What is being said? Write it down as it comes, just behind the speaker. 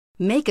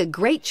Make a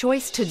great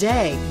choice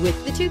today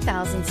with the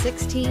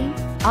 2016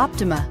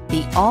 Optima.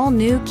 The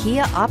all-new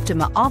Kia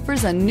Optima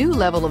offers a new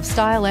level of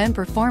style and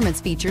performance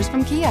features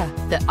from Kia.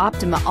 The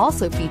Optima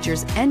also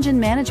features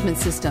engine management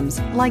systems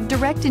like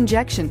direct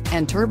injection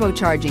and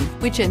turbocharging,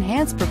 which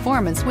enhance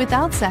performance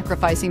without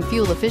sacrificing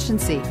fuel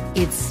efficiency.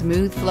 Its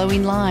smooth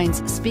flowing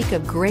lines speak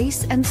of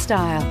grace and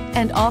style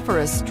and offer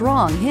a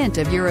strong hint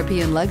of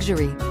European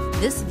luxury.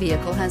 This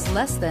vehicle has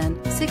less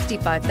than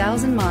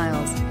 65,000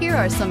 miles. Here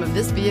are some of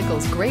this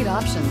vehicle's great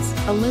options: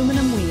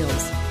 aluminum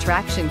wheels,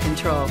 traction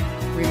control,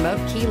 remote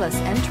keyless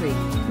entry,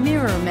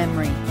 mirror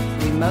memory,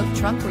 remote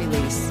trunk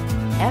release,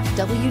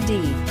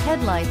 FWD,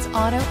 headlights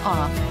auto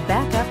off,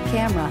 backup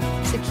camera,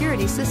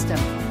 security system,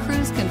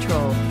 cruise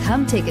control.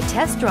 Come take a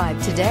test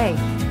drive today.